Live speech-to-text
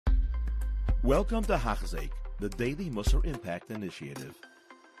Welcome to Hachzik, the Daily Musar Impact Initiative.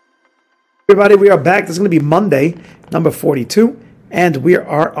 Everybody, we are back. This is going to be Monday, number 42, and we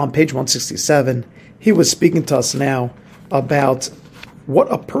are on page 167. He was speaking to us now about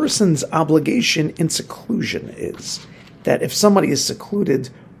what a person's obligation in seclusion is. That if somebody is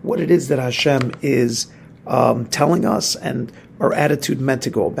secluded, what it is that Hashem is telling us and our attitude meant to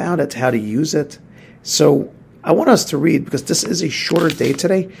go about it, how to use it. So I want us to read, because this is a shorter day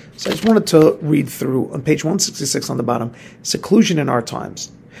today, so I just wanted to read through on page 166 on the bottom, seclusion in our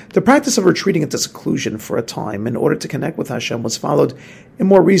times. The practice of retreating into seclusion for a time in order to connect with Hashem was followed in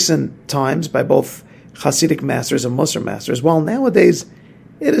more recent times by both Hasidic masters and Musar masters, while nowadays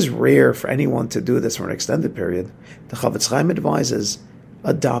it is rare for anyone to do this for an extended period. The Chavetz Chaim advises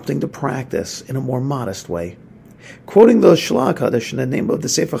adopting the practice in a more modest way. Quoting the Sha'ar Kaddish in the name of the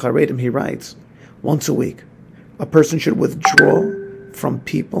Sefer Haredim, he writes, once a week, a person should withdraw from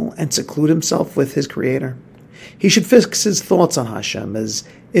people and seclude himself with his Creator. He should fix his thoughts on Hashem as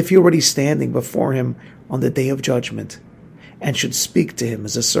if he were already standing before him on the day of judgment, and should speak to him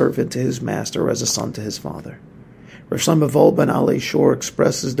as a servant to his master or as a son to his father. Rav Shlomo Vol ben Ali Shor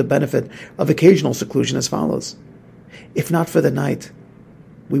expresses the benefit of occasional seclusion as follows: if not for the night,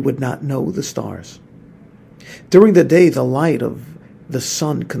 we would not know the stars. During the day, the light of the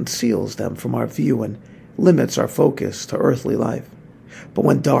sun conceals them from our view and limits our focus to earthly life. But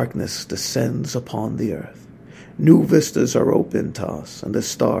when darkness descends upon the earth, new vistas are opened to us and the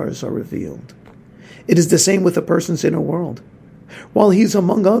stars are revealed. It is the same with a person's inner world. While he's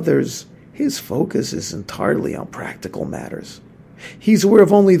among others, his focus is entirely on practical matters. He's aware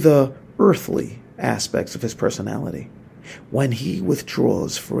of only the earthly aspects of his personality. When he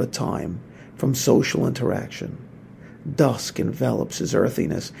withdraws for a time from social interaction, dusk envelops his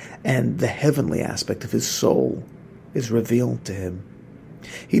earthiness, and the heavenly aspect of his soul is revealed to him.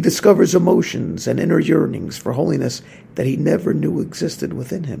 He discovers emotions and inner yearnings for holiness that he never knew existed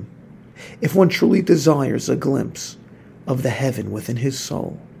within him. If one truly desires a glimpse of the heaven within his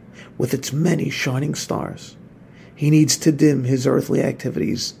soul, with its many shining stars, he needs to dim his earthly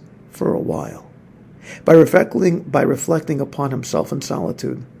activities for a while. By reflecting upon himself in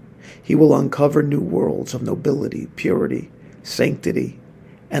solitude, he will uncover new worlds of nobility, purity, sanctity,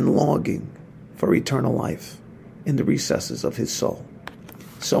 and longing for eternal life in the recesses of his soul.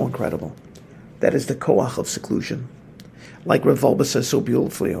 So incredible. That is the koach of seclusion. Like Rav Volba says so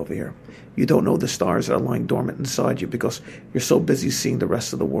beautifully over here, you don't know the stars that are lying dormant inside you because you're so busy seeing the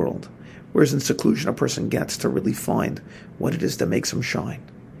rest of the world. Whereas in seclusion, a person gets to really find what it is that makes him shine.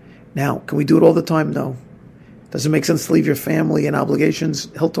 Now, can we do it all the time? No. Does it make sense to leave your family and obligations?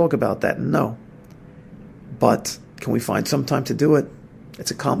 He'll talk about that. No. But can we find some time to do it?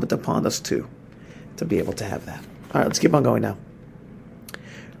 It's incumbent upon us too, to be able to have that. All right, let's keep on going now.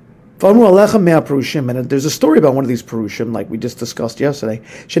 And there's a story about one of these Perushim, like we just discussed yesterday.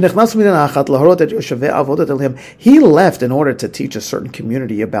 He left in order to teach a certain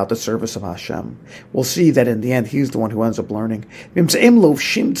community about the service of Hashem. We'll see that in the end, he's the one who ends up learning. He found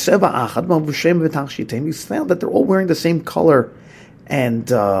that they're all wearing the same color and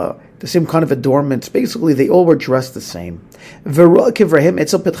the same kind of adornments. Basically, they all were dressed the same. And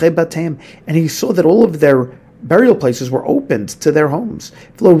he saw that all of their burial places were opened to their homes.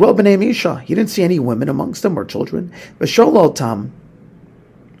 He didn't see any women amongst them or children. What's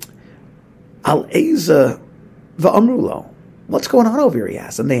going on over here? He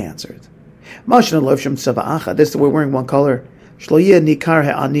asked, and they answered, this is we're wearing one color. We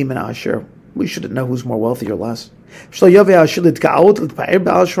shouldn't know who's more wealthy or less.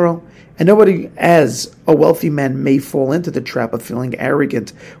 And nobody, as a wealthy man, may fall into the trap of feeling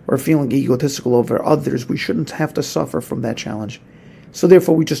arrogant or feeling egotistical over others. We shouldn't have to suffer from that challenge. So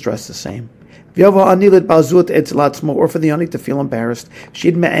therefore, we just dress the same. Or for the ani to feel embarrassed.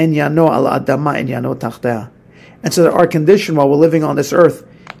 And so that our condition while we're living on this earth,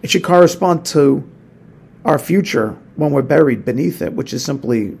 it should correspond to our future when we're buried beneath it, which is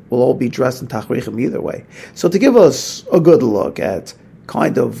simply, we'll all be dressed in tachrichim either way. So to give us a good look at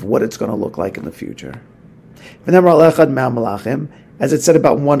kind of what it's going to look like in the future. As it said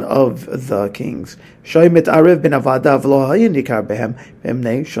about one of the kings,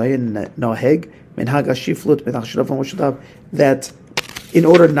 that in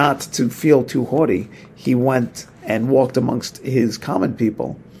order not to feel too haughty, he went and walked amongst his common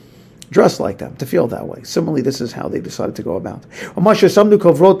people, dressed like them, to feel that way. Similarly, this is how they decided to go about. In this,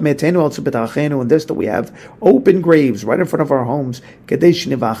 that we have open graves right in front of our homes,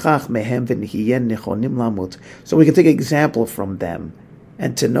 so we can take an example from them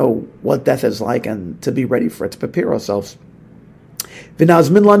and to know what death is like and to be ready for it, to prepare ourselves. And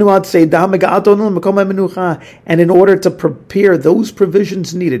in order to prepare those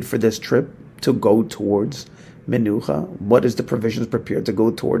provisions needed for this trip to go towards menucha, what is the provisions prepared to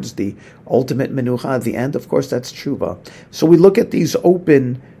go towards the ultimate menucha at the end? Of course, that's tshuva. So we look at these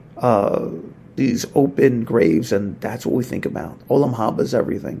open graves, and that's what we think about. Olam haba is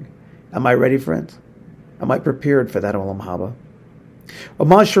everything. Am I ready for it? Am I prepared for that olam haba?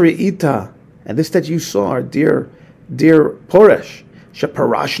 Omashri ita, and this that you saw, our dear Poresh,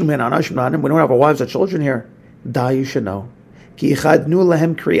 sheparashnu min anashim, we don't have our wives or children here. Da, you should know. Ki ichadnu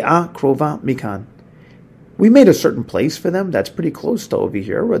lehem kri'ah krova mikan. We made a certain place for them that's pretty close to over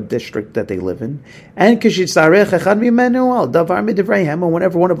here, a district that they live in. And whenever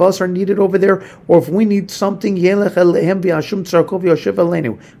one of us are needed over there, or if we need something,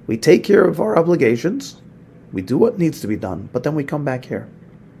 we take care of our obligations. We do what needs to be done, but then we come back here.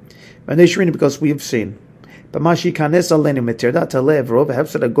 Because we have seen. The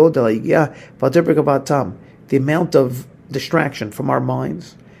amount of distraction from our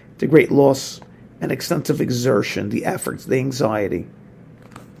minds, the great loss and extensive exertion, the efforts, the anxiety,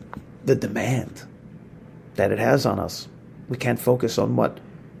 the demand that it has on us. We can't focus on what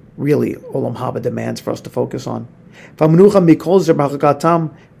really Olam Haba demands for us to focus on.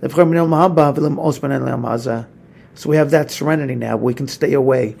 So we have that serenity now. We can stay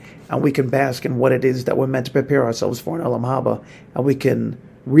away and we can bask in what it is that we're meant to prepare ourselves for in Olam Haba, and we can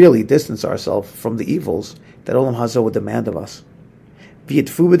really distance ourselves from the evils that Olam Hazeh would demand of us.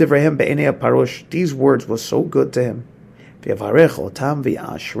 These words were so good to him. He gave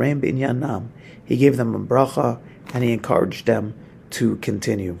them a bracha and he encouraged them to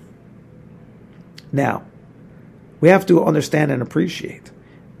continue. Now, we have to understand and appreciate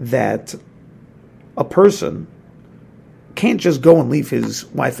that a person can't just go and leave his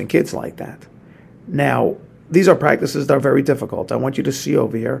wife and kids like that. Now, these are practices that are very difficult. I want you to see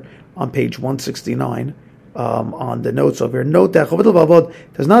over here on page 169, on the notes over here. Note that Chovetel Vavot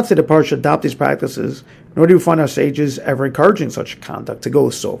does not say the parsha adopt these practices, nor do you find our sages ever encouraging such conduct to go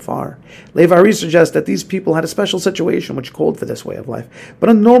so far. Levari suggests that these people had a special situation which called for this way of life, but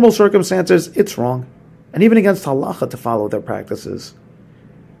in normal circumstances, it's wrong, and even against halacha to follow their practices.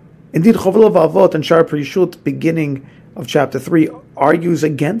 Indeed, Chovetel Vavot and Sha'ar Prishut, beginning of chapter 3, argues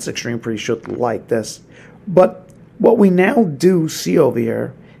against extreme prishut like this. But what we now do see over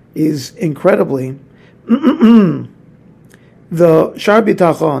here is incredibly the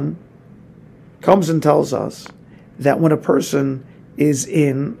Habitachon comes and tells us that when a person is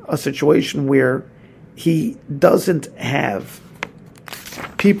in a situation where he doesn't have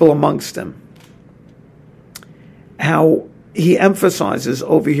people amongst him, how he emphasizes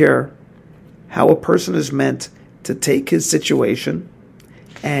over here how a person is meant to take his situation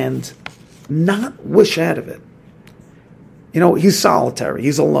and not wish out of it. You know, he's solitary,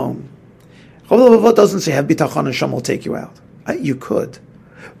 he's alone. Chovetel doesn't say, have bitachon and Hashem will take you out. You could.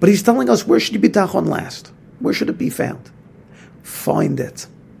 But he's telling us, where should your bitachon last? Where should it be found? Find it.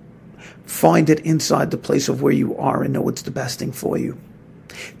 Find it inside the place of where you are and know it's the best thing for you.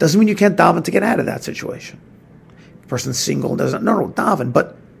 Doesn't mean you can't daven to get out of that situation. The person's single, doesn't, no, daven,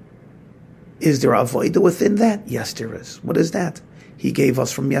 but is there avodah within that? Yes, there is. What is that? He gave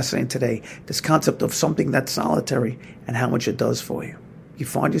us from yesterday and today this concept of something that's solitary and how much it does for you. You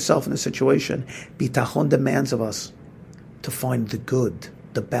find yourself in a situation, bitachon demands of us to find the good,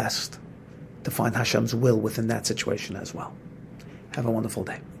 the best, to find Hashem's will within that situation as well. Have a wonderful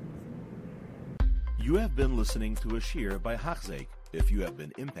day. You have been listening to a shiur by Hachzeik. If you have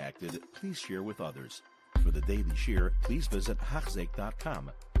been impacted, please share with others. For the daily shiur, please visit Hachzeik.com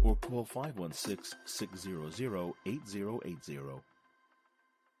or call 516-600-8080.